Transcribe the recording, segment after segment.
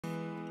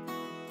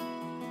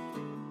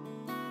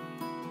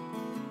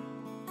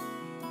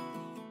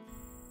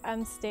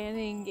I'm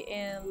standing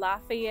in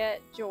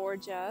LaFayette,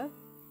 Georgia,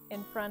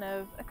 in front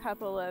of a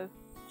couple of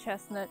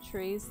chestnut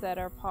trees that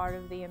are part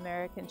of the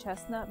American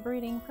Chestnut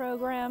breeding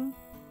program.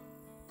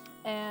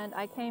 And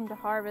I came to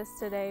harvest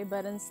today,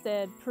 but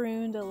instead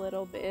pruned a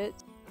little bit.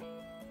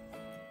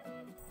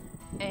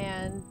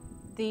 And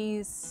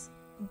these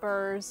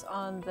burrs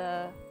on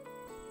the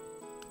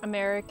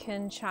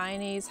American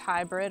Chinese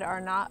hybrid are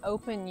not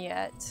open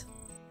yet.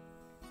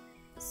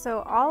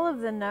 So all of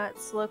the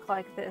nuts look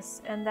like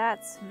this, and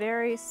that's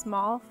very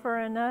small for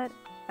a nut.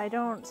 I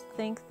don't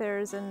think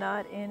there's a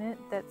nut in it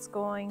that's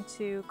going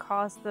to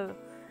cause the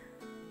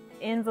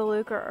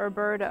involucre or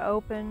burr to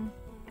open,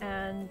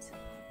 and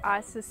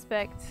I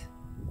suspect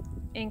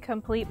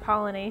incomplete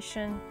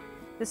pollination.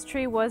 This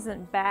tree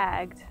wasn't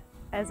bagged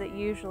as it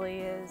usually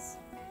is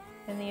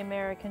in the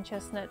American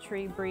Chestnut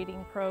Tree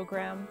breeding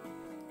program.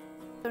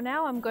 So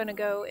now I'm going to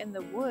go in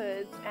the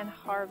woods and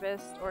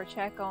harvest or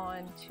check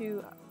on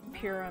 2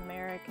 pure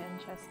American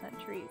chestnut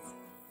trees.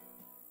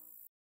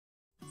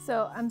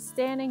 So I'm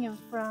standing in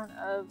front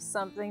of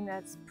something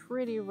that's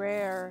pretty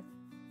rare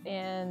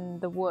in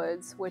the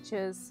woods, which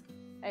is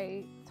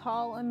a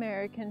tall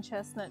American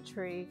chestnut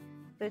tree.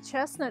 The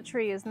chestnut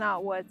tree is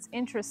not what's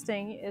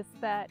interesting, it's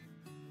that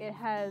it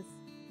has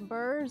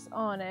burrs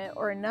on it,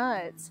 or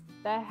nuts,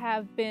 that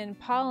have been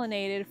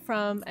pollinated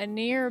from a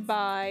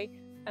nearby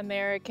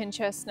American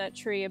chestnut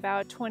tree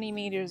about 20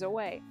 meters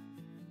away.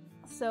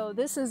 So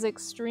this is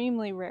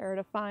extremely rare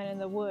to find in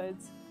the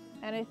woods,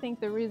 and I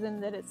think the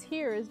reason that it's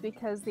here is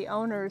because the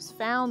owners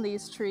found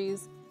these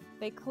trees,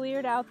 they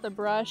cleared out the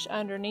brush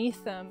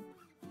underneath them,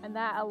 and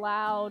that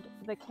allowed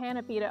the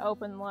canopy to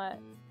open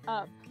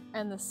up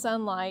and the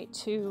sunlight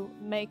to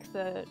make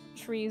the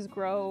trees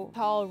grow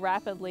tall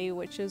rapidly,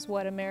 which is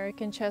what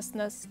American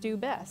chestnuts do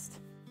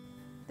best.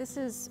 This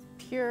is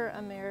pure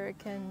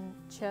American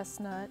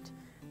chestnut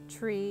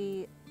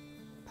tree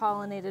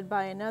pollinated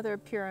by another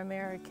pure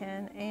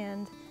American,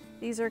 and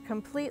these are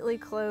completely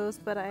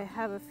closed, but I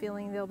have a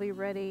feeling they'll be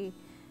ready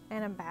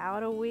in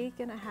about a week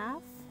and a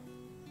half.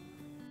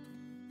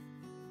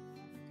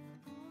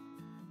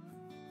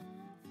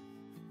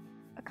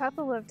 A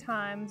couple of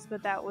times,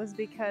 but that was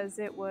because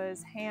it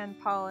was hand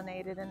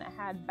pollinated and it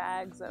had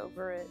bags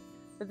over it.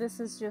 But this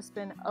has just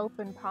been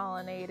open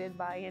pollinated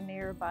by a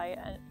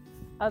nearby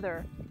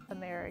other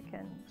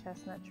American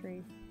chestnut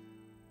tree,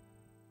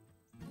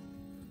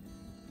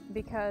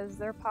 because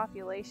their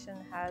population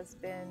has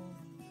been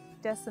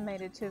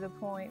decimated to the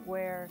point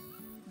where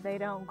they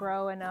don't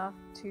grow enough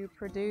to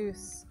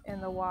produce in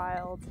the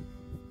wild.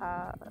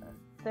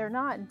 They're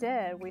not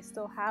dead, we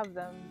still have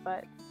them,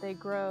 but they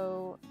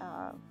grow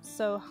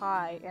so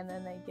high and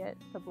then they get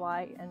the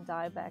blight and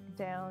die back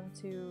down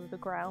to the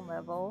ground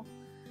level,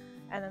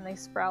 and then they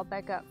sprout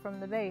back up from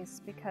the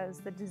base because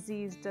the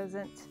disease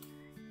doesn't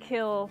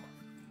kill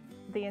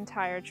the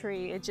entire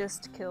tree, it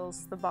just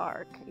kills the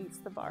bark, eats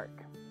the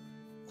bark.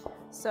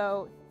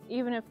 So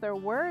even if there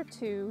were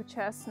 2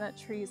 chestnut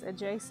trees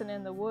adjacent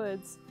in the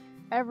woods,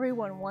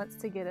 everyone wants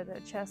to get at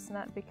a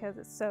chestnut because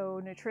it's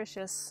so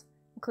nutritious,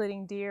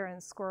 including deer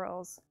and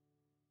squirrels.